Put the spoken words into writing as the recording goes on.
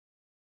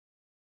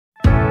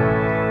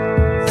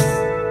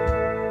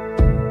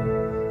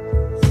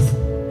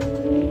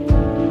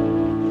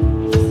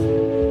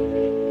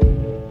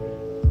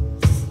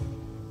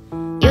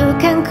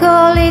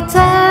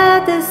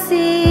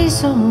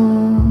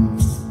decision.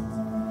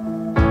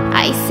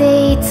 I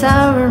say it's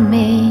our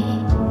me.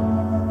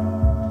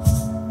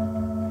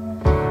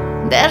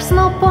 There's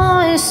no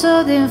point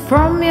shooting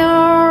from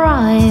your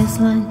eyes,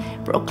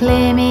 like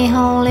proclaiming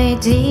only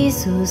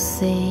Jesus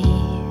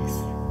saves.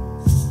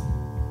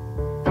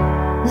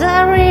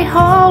 There will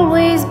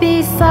always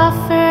be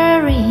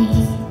suffering,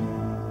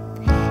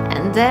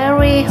 and there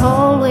will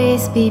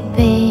always be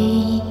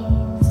pain.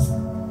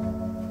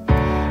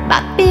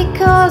 But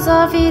because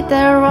of it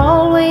there'll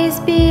always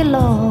be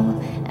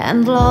love,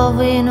 and love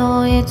we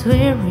know it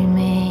will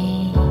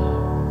remain.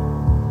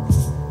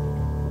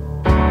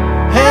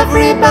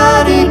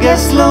 Everybody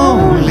gets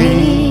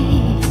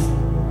lonely,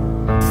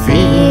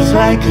 feels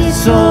like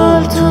it's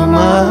all too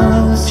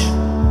much,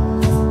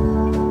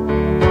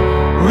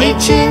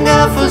 reaching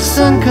out for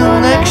some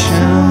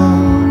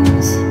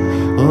connections,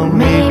 or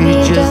maybe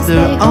just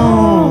their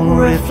own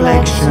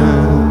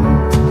reflection.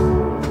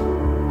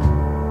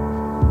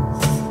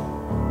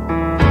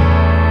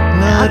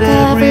 Not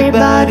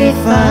everybody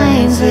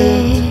finds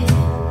it,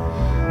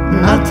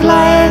 not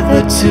like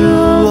the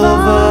two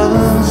of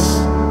us.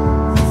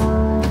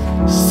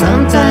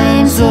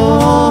 Sometimes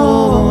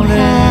all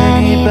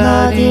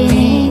anybody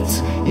needs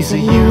is a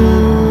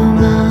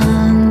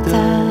human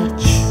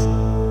touch.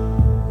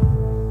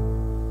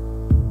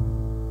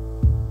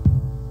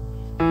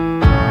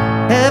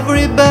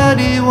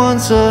 Everybody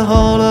wants a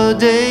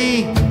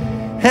holiday,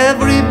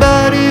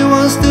 everybody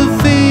wants to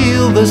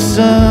feel the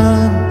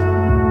sun.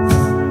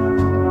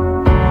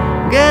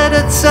 Get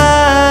a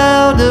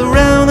child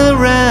around,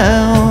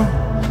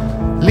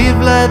 live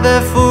like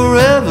they're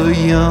forever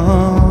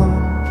young.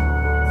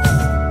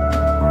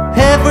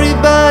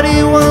 Everybody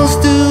wants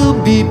to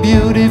be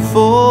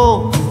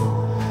beautiful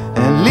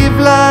and live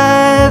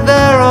like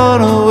they're on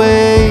a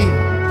way.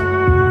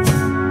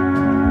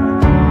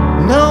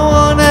 No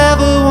one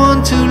ever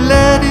wants to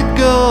let it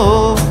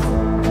go,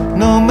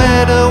 no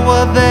matter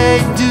what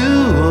they do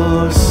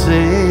or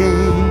say.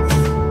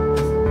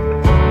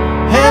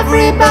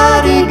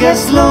 Everybody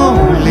gets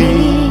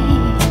lonely,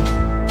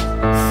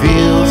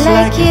 feels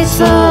like it's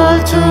all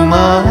too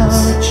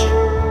much,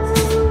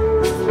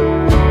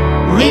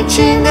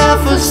 reaching out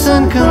for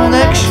some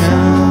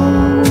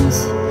connections,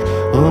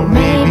 or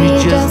maybe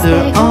just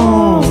their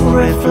own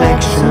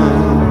reflection.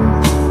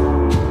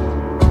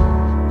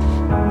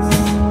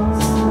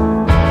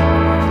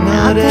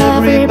 Not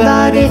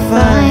everybody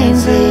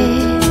finds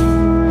it,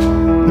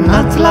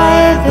 not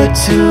like the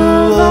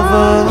two of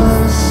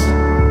us.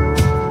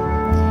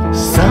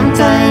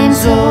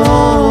 Sometimes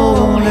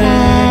all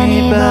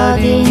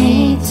anybody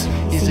needs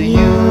is a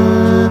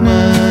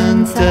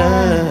human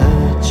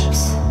touch.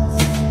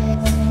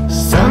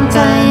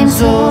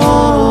 Sometimes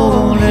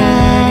all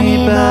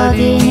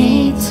anybody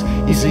needs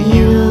is a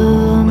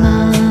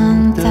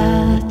human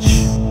touch.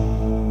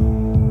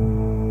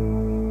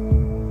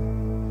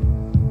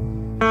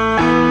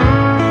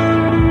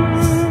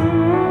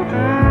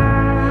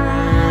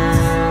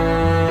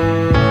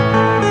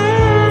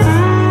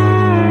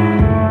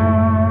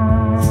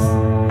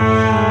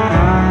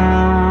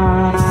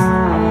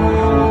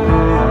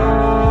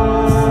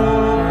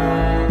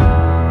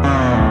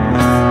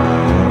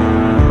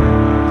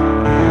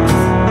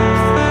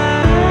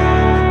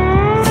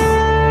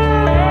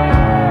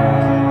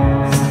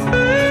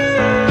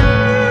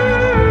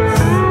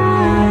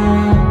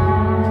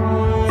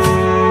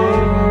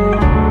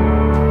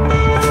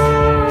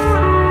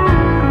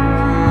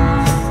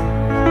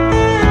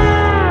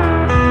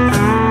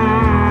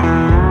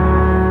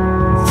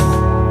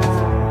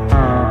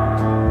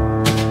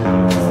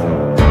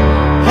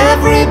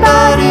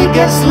 Everybody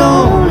gets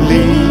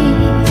lonely,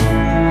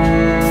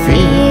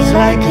 feels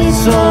like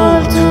it's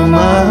all too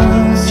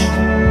much,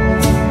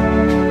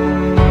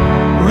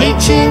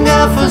 reaching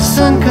out for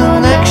some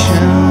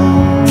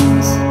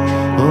connections,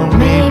 or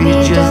maybe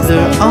just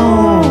their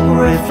own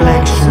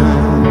reflection.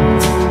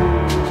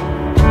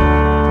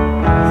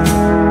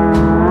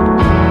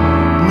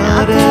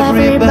 Not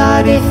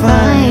everybody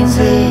finds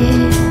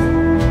it,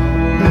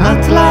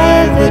 not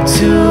like the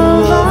two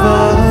of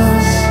us.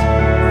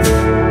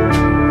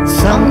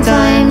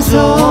 Sometimes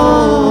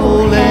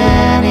all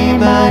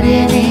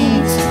anybody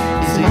needs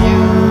is a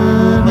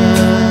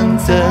human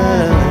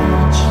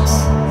touch.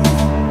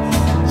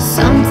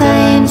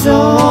 Sometimes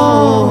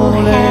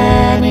all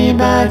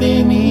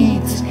anybody needs